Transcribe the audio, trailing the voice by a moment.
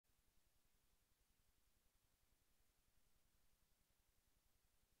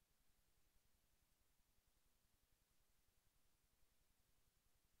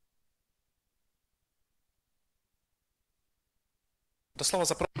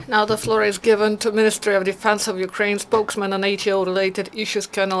Now the floor is given to Ministry of Defense of Ukraine spokesman on ATO-related issues,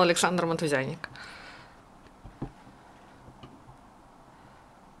 Colonel Oleksandr Motuzyanyk.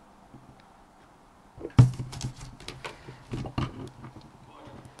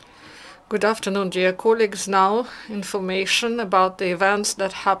 Good afternoon, dear colleagues. Now, information about the events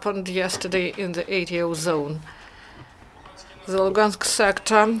that happened yesterday in the ATO zone. The Lugansk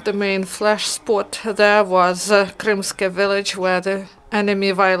sector, the main flash spot there was Krymsky village, where the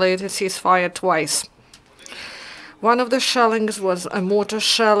enemy violated ceasefire twice. One of the shellings was a mortar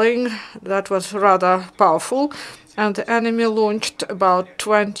shelling that was rather powerful, and the enemy launched about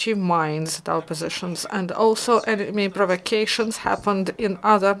 20 mines at our positions, and also enemy provocations happened in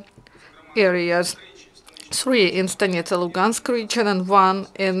other areas, 3 in Stanitsa-Lugansk region and 1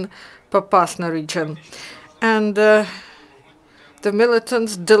 in Popasna region. And the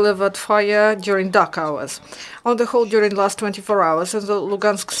militants delivered fire during dark hours. On the whole, during the last 24 hours, in the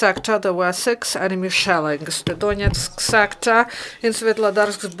Lugansk sector, there were 6 enemy shellings. The Donetsk sector, in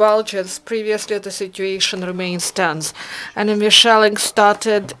Svetlodarsk's Bulge, as previously, the situation remains tense. Enemy shelling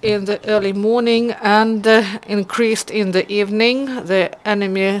started in the early morning and increased in the evening. The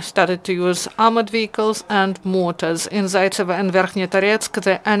enemy started to use armored vehicles and mortars. In Zaitsevo and Verkhnytorets,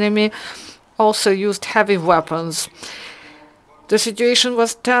 the enemy also used heavy weapons. The situation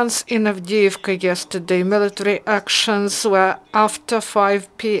was tense in Avdiivka yesterday. Military actions were after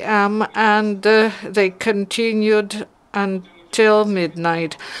 5 p.m. and they continued until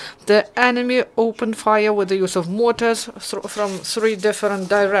midnight. The enemy opened fire with the use of mortars from 3 different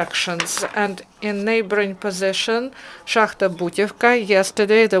directions. And in neighboring position, Shakhta Butivka,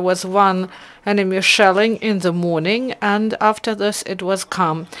 yesterday there was 1 enemy shelling in the morning, and after this it was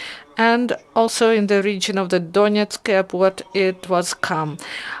calm. And also in the region of the Donetsk airport, it was calm.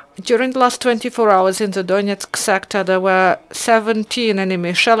 During the last 24 hours in the Donetsk sector, there were 17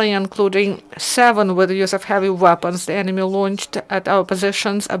 enemy shelling, including 7 with the use of heavy weapons. The enemy launched at our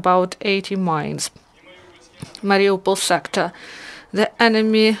positions about 80 mines. Mariupol sector. The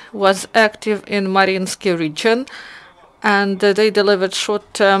enemy was active in Mariinsky region, and they delivered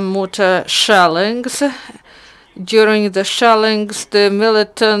short-term mortar shellings. During the shellings, the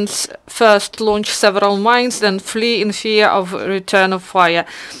militants first launched several mines, then flee in fear of return of fire.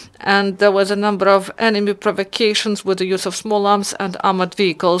 And there was a number of enemy provocations with the use of small arms and armored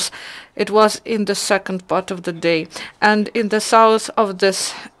vehicles. It was in the second part of the day. And in the south of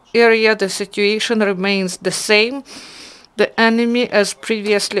this area, the situation remains the same. The enemy, as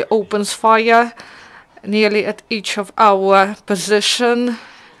previously, opens fire nearly at each of our position.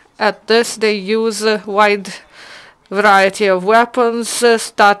 At this, they use a wide variety of weapons,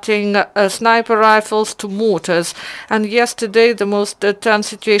 starting sniper rifles to mortars. And yesterday, the most tense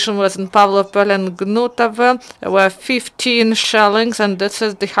situation was in Pavlovpol and Gnutovo. There were 15 shellings, and this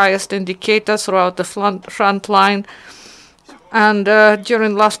is the highest indicator throughout the front line. And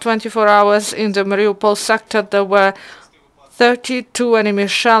during the last 24 hours in the Mariupol sector, there were 32 enemy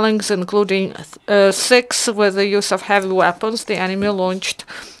shellings, including 6 with the use of heavy weapons. The enemy launched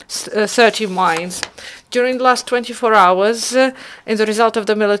 30 mines. During the last 24 hours, in the result of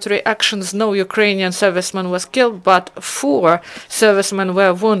the military actions, no Ukrainian serviceman was killed, but 4 servicemen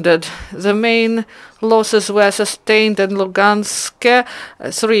were wounded. The main losses were sustained in Lugansk,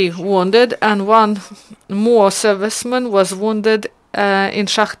 3 wounded, and 1 more serviceman was wounded in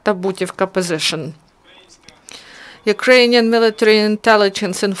Shakhta Butivka position. Ukrainian military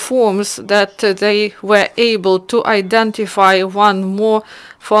intelligence informs that they were able to identify 1 more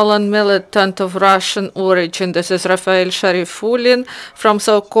fallen militant of Russian origin. This is Rafael Sharifulin from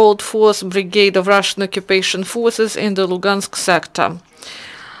so-called 4th Brigade of Russian Occupation Forces in the Lugansk sector.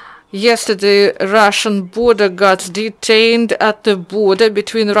 Yesterday, Russian border guards detained at the border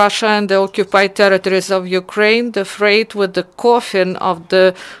between Russia and the occupied territories of Ukraine the freight with the coffin of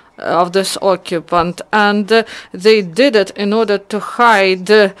this occupant, and they did it in order to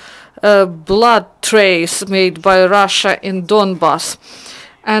hide blood trace made by Russia in Donbass.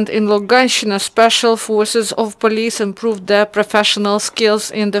 And in Luganshina, special forces of police improved their professional skills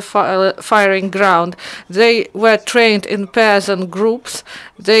in the firing ground. They were trained in pairs and groups.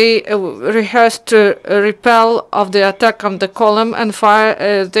 They rehearsed to repel of the attack on the column and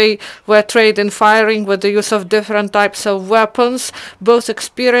fire. They were trained in firing with the use of different types of weapons. Both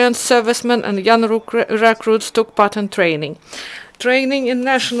experienced servicemen and young recruits took part in training. Training in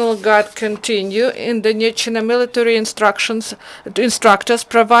National Guard continue. In the Nechina, military instructors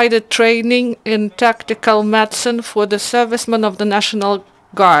provided training in tactical medicine for the servicemen of the National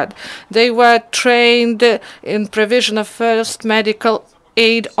Guard. They were trained in provision of first medical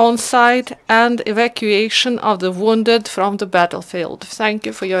aid on site, and evacuation of the wounded from the battlefield. Thank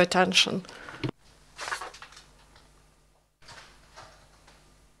you for your attention.